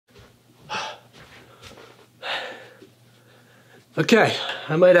Okay,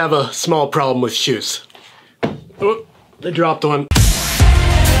 I might have a small problem with shoes. Oh, I dropped one.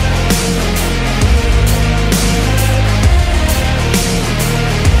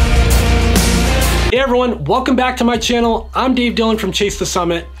 Hey everyone, welcome back to my channel. I'm Dave Dillon from Chase the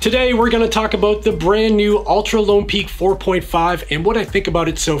Summit. Today we're going to talk about the brand new Altra Lone Peak 4.5 and what I think about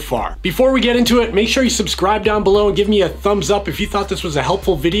it so far. Before we get into it, make sure you subscribe down below and give me a thumbs up if you thought this was a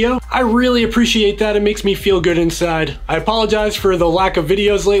helpful video. I really appreciate that. It makes me feel good inside. I apologize for the lack of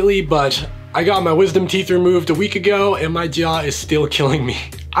videos lately, but I got my wisdom teeth removed a week ago and my jaw is still killing me.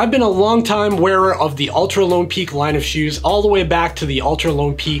 I've been a long time wearer of the Altra Lone Peak line of shoes all the way back to the Altra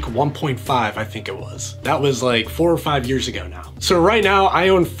Lone Peak 1.5, I think it was. That was like 4 or 5 years ago now. So right now I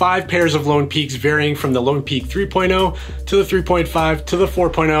own 5 pairs of Lone Peaks varying from the Lone Peak 3.0 to the 3.5 to the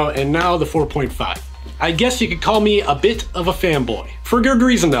 4.0 and now the 4.5. I guess you could call me a bit of a fanboy. For good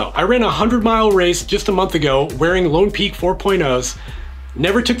reason though. I ran a 100-mile race just a month ago wearing Lone Peak 4.0s.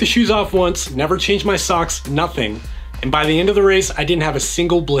 Never took the shoes off once, never changed my socks, nothing. And by the end of the race, I didn't have a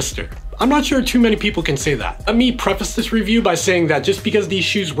single blister. I'm not sure too many people can say that. Let me preface this review by saying that just because these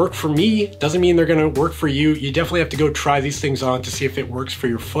shoes work for me, doesn't mean they're gonna work for you. You definitely have to go try these things on to see if it works for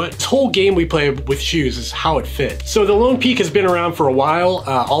your foot. This whole game we play with shoes is how it fits. So the Lone Peak has been around for a while.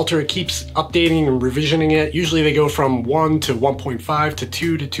 Altra keeps updating and revisioning it. Usually they go from 1 to 1.5 to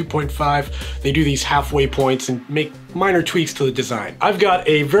 2 to 2.5. They do these halfway points and make minor tweaks to the design. I've got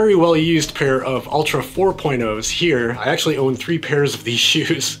a very well used pair of Altra 4.0s here. I actually own 3 pairs of these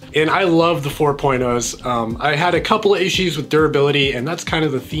shoes and I love the 4.0s. I had a couple of issues with durability and that's kind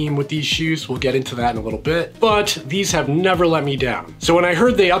of the theme with these shoes. We'll get into that in a little bit, but these have never let me down. So when I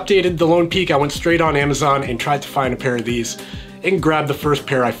heard they updated the Lone Peak, I went straight on Amazon and tried to find a pair of these and grabbed the first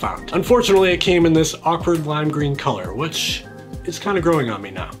pair I found. Unfortunately, it came in this awkward lime green color, which it's kind of growing on me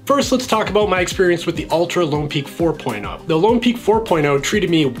now. First, let's talk about my experience with the Altra Lone Peak 4.0. The Lone Peak 4.0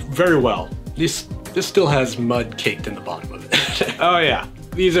 treated me very well. This still has mud caked in the bottom of it. Oh yeah.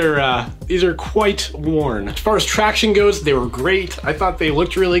 These are quite worn. As far as traction goes, they were great. I thought they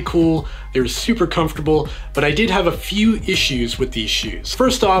looked really cool. They were super comfortable, but I did have a few issues with these shoes.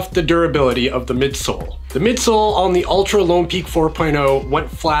 First off, the durability of the midsole. The midsole on the Altra Lone Peak 4.0 went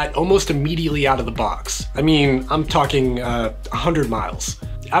flat almost immediately out of the box. I mean, I'm talking 100 miles.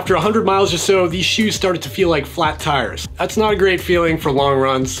 After 100 miles or so, these shoes started to feel like flat tires. That's not a great feeling for long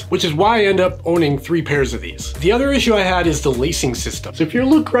runs, which is why I end up owning 3 pairs of these. The other issue I had is the lacing system. So if you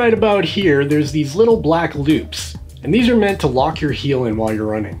look right about here, there's these little black loops, and these are meant to lock your heel in while you're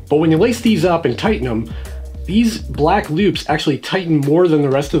running. But when you lace these up and tighten them, these black loops actually tighten more than the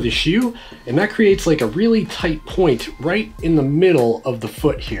rest of the shoe, and that creates like a really tight point right in the middle of the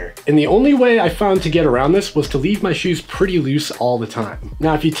foot here. And the only way I found to get around this was to leave my shoes pretty loose all the time.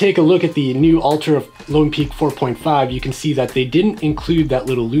 Now, if you take a look at the new Altra Lone Peak 4.5, you can see that they didn't include that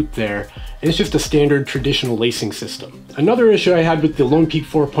little loop there, and it's just a standard traditional lacing system. Another issue I had with the Lone Peak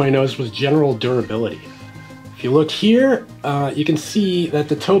 4.0s was general durability. If you look here, you can see that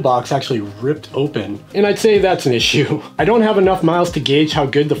the toe box actually ripped open, and I'd say that's an issue. I don't have enough miles to gauge how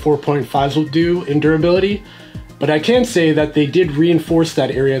good the 4.5s will do in durability, but I can say that they did reinforce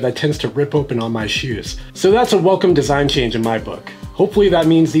that area that tends to rip open on my shoes. So that's a welcome design change in my book. Hopefully that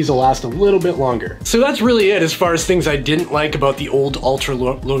means these will last a little bit longer. So that's really it as far as things I didn't like about the old Altra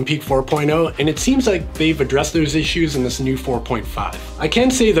Lone Peak 4.0, and it seems like they've addressed those issues in this new 4.5. I can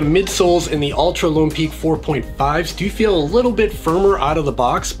say the midsoles in the Altra Lone Peak 4.5s do feel a little bit firmer out of the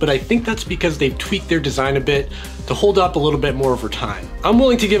box, but I think that's because they've tweaked their design a bit to hold up a little bit more over time. I'm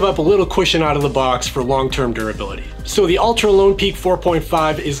willing to give up a little cushion out of the box for long-term durability. So the Altra Lone Peak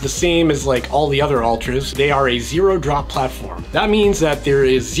 4.5 is the same as like all the other Altras. They are a zero drop platform. That means that there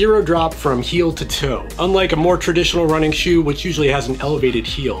is zero drop from heel to toe, unlike a more traditional running shoe which usually has an elevated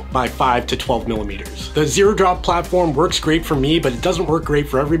heel by 5 to 12 millimeters. The zero drop platform works great for me, but it doesn't work great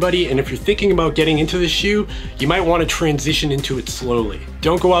for everybody, and if you're thinking about getting into this shoe, you might want to transition into it slowly.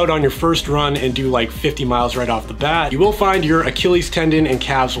 Don't go out on your first run and do like 50 miles right off the bat. You will find your Achilles tendon and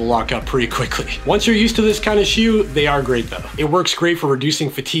calves will lock up pretty quickly. Once you're used to this kind of shoe, they are great though. It works great for reducing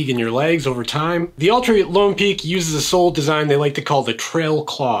fatigue in your legs over time. The Altra Lone Peak uses a sole design they like to call the trail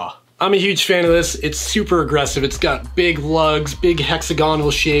claw. I'm a huge fan of this. It's super aggressive. It's got big lugs, big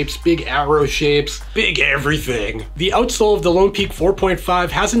hexagonal shapes, big arrow shapes, big everything. The outsole of the Lone Peak 4.5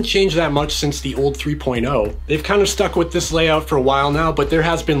 hasn't changed that much since the old 3.0. They've kind of stuck with this layout for a while now, but there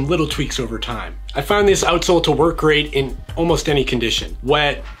has been little tweaks over time. I find this outsole to work great in almost any condition.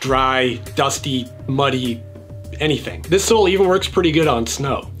 Wet, dry, dusty, muddy, anything. This sole even works pretty good on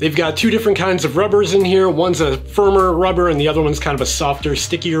snow. They've got two different kinds of rubbers in here. One's a firmer rubber and the other one's kind of a softer,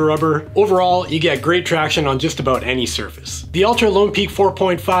 stickier rubber. Overall, you get great traction on just about any surface. The Altra Lone Peak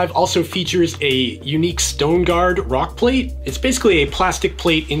 4.5 also features a unique Stone Guard rock plate. It's basically a plastic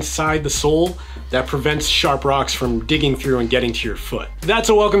plate inside the sole that prevents sharp rocks from digging through and getting to your foot. That's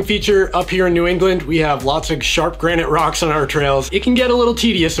a welcome feature up here in New England. We have lots of sharp granite rocks on our trails. It can get a little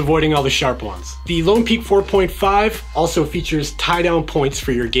tedious avoiding all the sharp ones. The Lone Peak 4.5 also features tie-down points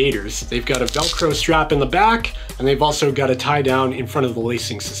for your gaiters. They've got a Velcro strap in the back, and they've also got a tie-down in front of the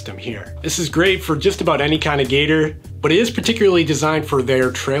lacing system here. This is great for just about any kind of gaiter, but it is particularly designed for their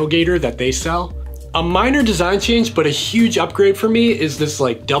trail gaiter that they sell. A minor design change, but a huge upgrade for me is this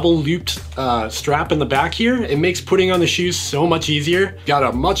like double looped strap in the back here. It makes putting on the shoes so much easier. Got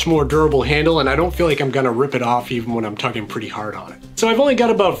a much more durable handle and I don't feel like I'm gonna rip it off even when I'm tugging pretty hard on it. So I've only got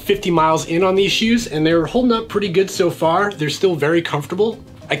about 50 miles in on these shoes and they're holding up pretty good so far. They're still very comfortable.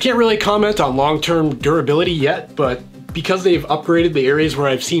 I can't really comment on long-term durability yet, but because they've upgraded the areas where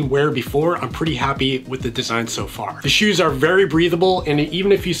I've seen wear before, I'm pretty happy with the design so far. The shoes are very breathable, and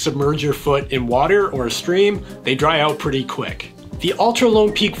even if you submerge your foot in water or a stream, they dry out pretty quick. The Altra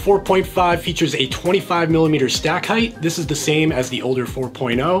Lone Peak 4.5 features a 25mm stack height. This is the same as the older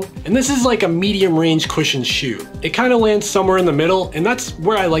 4.0, and this is like a medium range cushion shoe. It kind of lands somewhere in the middle, and that's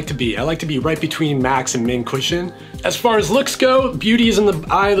where I like to be. I like to be right between max and min cushion. As far as looks go, beauty is in the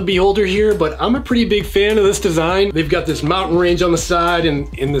eye of the beholder here, but I'm a pretty big fan of this design. They've got this mountain range on the side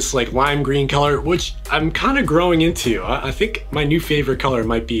and in this like lime green color, which I'm kind of growing into. I think my new favorite color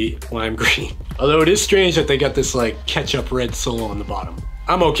might be lime green. Although it is strange that they got this like ketchup red sole on the bottom.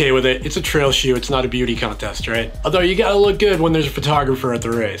 I'm okay with it. It's a trail shoe. It's not a beauty contest, right? Although you gotta look good when there's a photographer at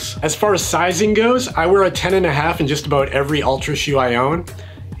the race. As far as sizing goes, I wear a 10.5 in just about every Altra shoe I own.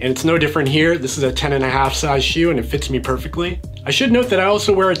 And it's no different here. This is a 10.5 size shoe and it fits me perfectly. I should note that I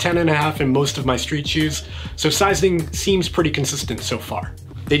also wear a 10.5 in most of my street shoes, so sizing seems pretty consistent so far.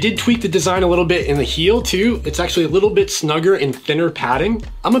 They did tweak the design a little bit in the heel too. It's actually a little bit snugger and thinner padding.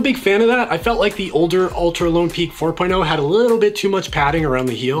 I'm a big fan of that. I felt like the older Altra Lone Peak 4.0 had a little bit too much padding around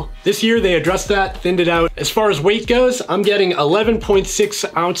the heel. This year they addressed that, thinned it out. As far as weight goes, I'm getting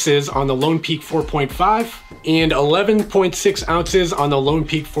 11.6 ounces on the Lone Peak 4.5 and 11.6 ounces on the Lone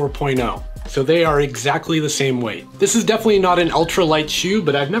Peak 4.0. So they are exactly the same weight. This is definitely not an ultra light shoe,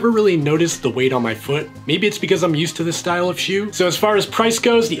 but I've never really noticed the weight on my foot. Maybe it's because I'm used to this style of shoe. So as far as price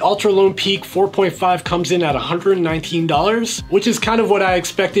goes, the Altra Lone Peak 4.5 comes in at $119, which is kind of what I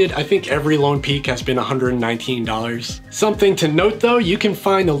expected. I think every Lone Peak has been $119. Something to note though, you can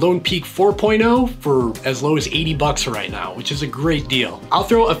find the Lone Peak 4.0 for as low as 80 bucks right now, which is a great deal. I'll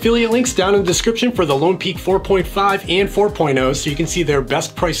throw affiliate links down in the description for the Lone Peak 4.5 and 4.0 so you can see their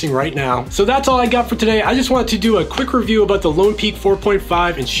best pricing right now. So that's all I got for today. I just wanted to do a quick review about the Lone Peak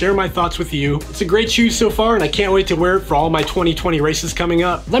 4.5 and share my thoughts with you. It's a great shoe so far and I can't wait to wear it for all my 2020 races coming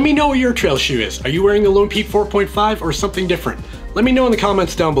up. Let me know what your trail shoe is. Are you wearing the Lone Peak 4.5 or something different? Let me know in the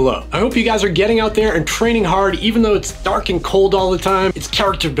comments down below. I hope you guys are getting out there and training hard even though it's dark and cold all the time. It's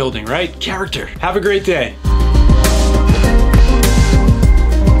character building, right? Character. Have a great day.